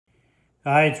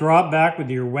Hi, it's Rob back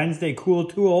with your Wednesday cool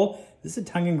tool. This is a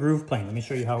tongue and groove plane. Let me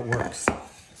show you how it works.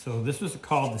 So this was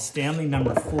called the Stanley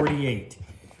number 48.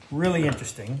 Really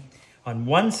interesting. On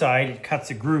one side, it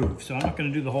cuts a groove. So I'm not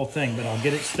going to do the whole thing, but I'll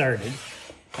get it started.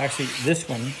 Actually, this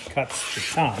one cuts the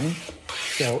tongue.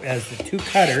 So as the two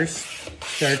cutters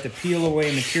start to peel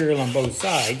away material on both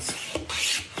sides,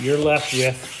 you're left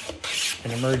with an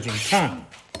emerging tongue.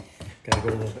 Got to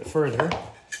go a little bit further.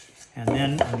 And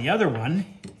then on the other one,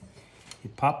 you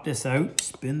pop this out,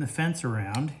 spin the fence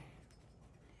around,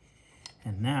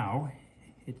 and now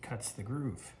it cuts the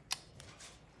groove.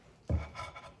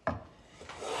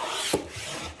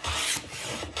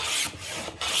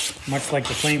 Much like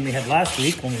the plane we had last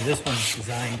week, only this one's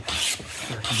designed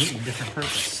for a completely different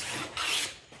purpose.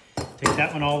 Take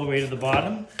that one all the way to the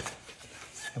bottom,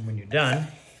 and when you're done,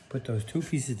 put those two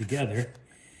pieces together,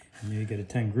 and then you get a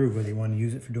tongue groove, whether you want to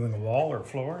use it for doing a wall or a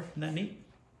floor. Isn't that neat?